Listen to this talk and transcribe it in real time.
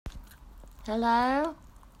Hello?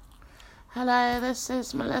 Hello, this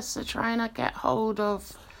is Melissa trying to get hold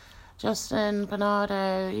of Justin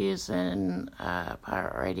Bernardo using a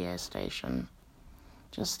pirate radio station.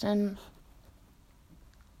 Justin?